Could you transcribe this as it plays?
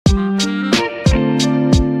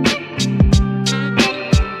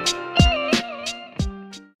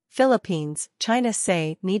Philippines, China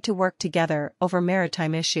say need to work together over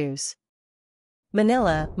maritime issues.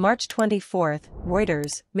 Manila, March 24,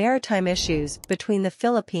 Reuters, maritime issues between the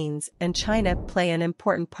Philippines and China play an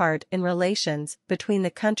important part in relations between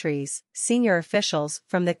the countries, senior officials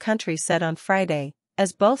from the country said on Friday,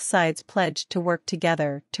 as both sides pledged to work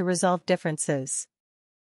together to resolve differences.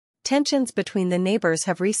 Tensions between the neighbors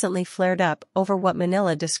have recently flared up over what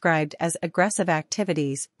Manila described as aggressive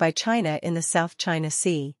activities by China in the South China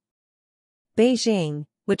Sea. Beijing,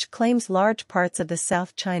 which claims large parts of the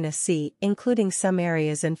South China Sea including some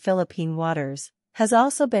areas in Philippine waters, has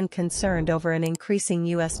also been concerned over an increasing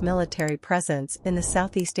U.S. military presence in the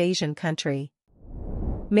Southeast Asian country.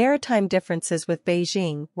 Maritime differences with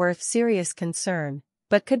Beijing were of serious concern,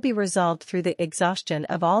 but could be resolved through the exhaustion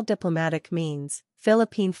of all diplomatic means,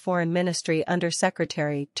 Philippine Foreign Ministry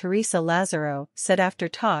Undersecretary Theresa Lazaro said after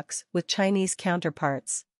talks with Chinese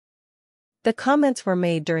counterparts. The comments were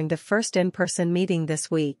made during the first in-person meeting this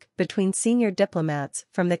week between senior diplomats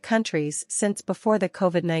from the countries since before the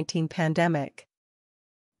COVID-19 pandemic.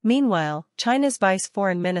 Meanwhile, China's Vice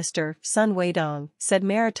Foreign Minister Sun Weidong said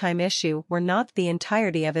maritime issues were not the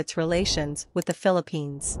entirety of its relations with the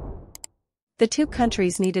Philippines. The two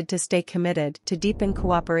countries needed to stay committed to deepen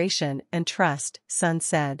cooperation and trust, Sun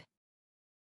said.